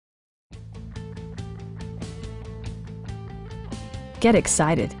Get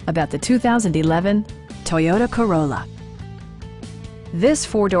excited about the 2011 Toyota Corolla. This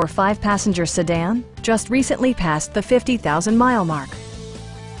four-door, five-passenger sedan just recently passed the 50,000-mile mark.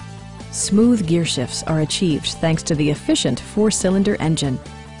 Smooth gear shifts are achieved thanks to the efficient four-cylinder engine.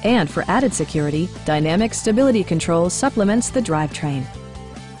 And for added security, dynamic stability control supplements the drivetrain.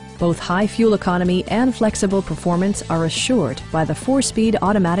 Both high fuel economy and flexible performance are assured by the four-speed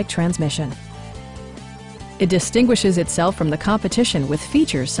automatic transmission. It distinguishes itself from the competition with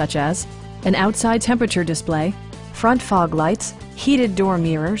features such as an outside temperature display, front fog lights, heated door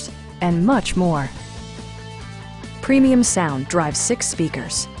mirrors, and much more. Premium sound drives 6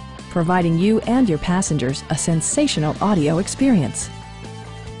 speakers, providing you and your passengers a sensational audio experience.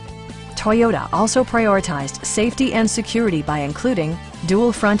 Toyota also prioritized safety and security by including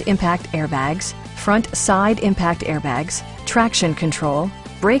dual front impact airbags, front side impact airbags, traction control,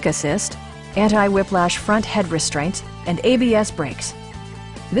 brake assist, anti-whiplash front head restraints, and ABS brakes.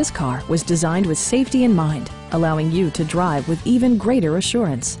 This car was designed with safety in mind, allowing you to drive with even greater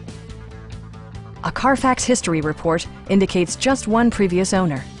assurance. A Carfax history report indicates just one previous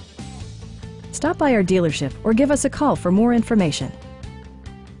owner. Stop by our dealership or give us a call for more information.